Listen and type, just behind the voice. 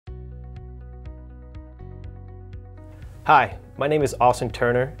Hi, my name is Austin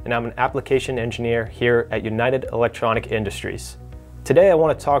Turner and I'm an application engineer here at United Electronic Industries. Today I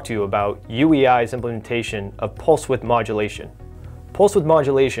want to talk to you about UEI's implementation of pulse width modulation. Pulse width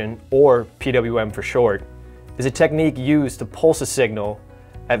modulation, or PWM for short, is a technique used to pulse a signal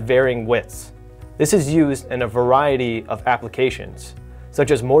at varying widths. This is used in a variety of applications,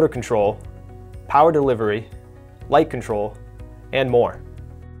 such as motor control, power delivery, light control, and more.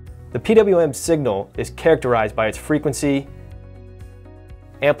 The PWM signal is characterized by its frequency,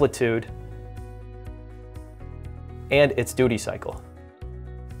 amplitude, and its duty cycle.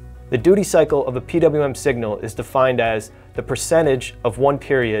 The duty cycle of a PWM signal is defined as the percentage of one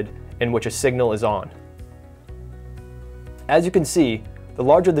period in which a signal is on. As you can see, the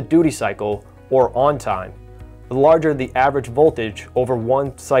larger the duty cycle, or on time, the larger the average voltage over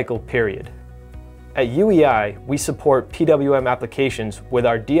one cycle period. At UEI, we support PWM applications with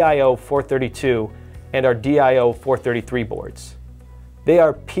our DIO 432 and our DIO 433 boards. They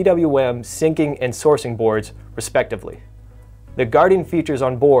are PWM syncing and sourcing boards, respectively. The Guardian features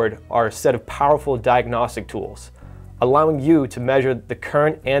on board are a set of powerful diagnostic tools, allowing you to measure the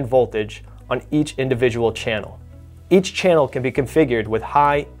current and voltage on each individual channel. Each channel can be configured with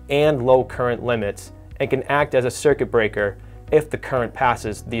high and low current limits and can act as a circuit breaker if the current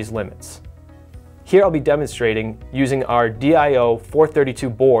passes these limits. Here I'll be demonstrating using our DIO 432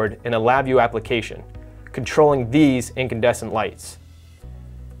 board in a LabVIEW application, controlling these incandescent lights.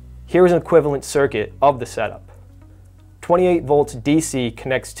 Here is an equivalent circuit of the setup. 28 volts DC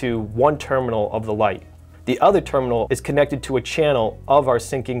connects to one terminal of the light. The other terminal is connected to a channel of our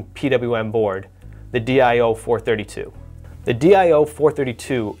syncing PWM board, the DIO 432. The DIO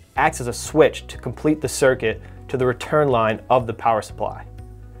 432 acts as a switch to complete the circuit to the return line of the power supply.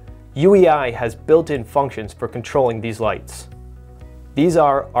 UEI has built-in functions for controlling these lights. These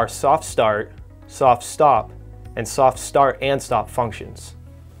are our soft start, soft stop, and soft start and stop functions.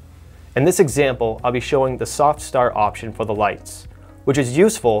 In this example, I'll be showing the soft start option for the lights, which is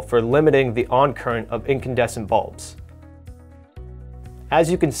useful for limiting the on current of incandescent bulbs. As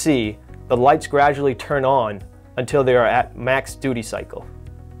you can see, the lights gradually turn on until they are at max duty cycle.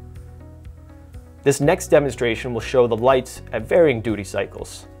 This next demonstration will show the lights at varying duty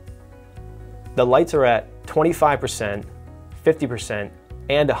cycles. The lights are at 25%, 50%,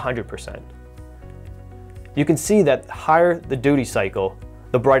 and 100%. You can see that the higher the duty cycle,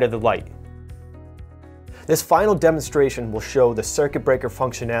 the brighter the light. This final demonstration will show the circuit breaker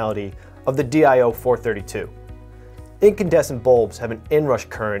functionality of the DIO 432. Incandescent bulbs have an inrush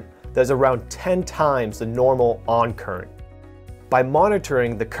current that is around 10 times the normal on current. By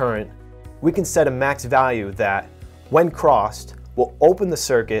monitoring the current, we can set a max value that, when crossed, will open the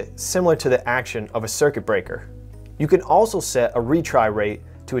circuit similar to the action of a circuit breaker. You can also set a retry rate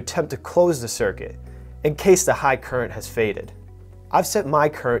to attempt to close the circuit in case the high current has faded. I've set my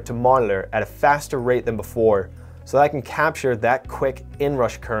current to monitor at a faster rate than before so that I can capture that quick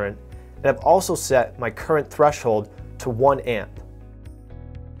inrush current, and I've also set my current threshold to 1 amp.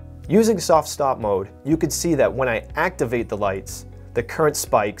 Using soft stop mode, you can see that when I activate the lights, the current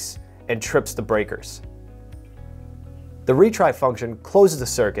spikes and trips the breakers. The retry function closes the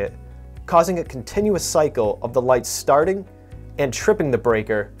circuit, causing a continuous cycle of the lights starting and tripping the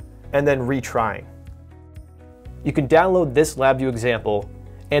breaker and then retrying. You can download this LabVIEW example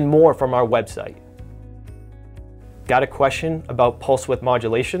and more from our website. Got a question about pulse width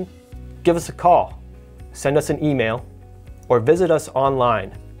modulation? Give us a call, send us an email, or visit us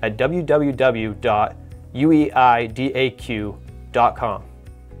online at www.ueidaq.com.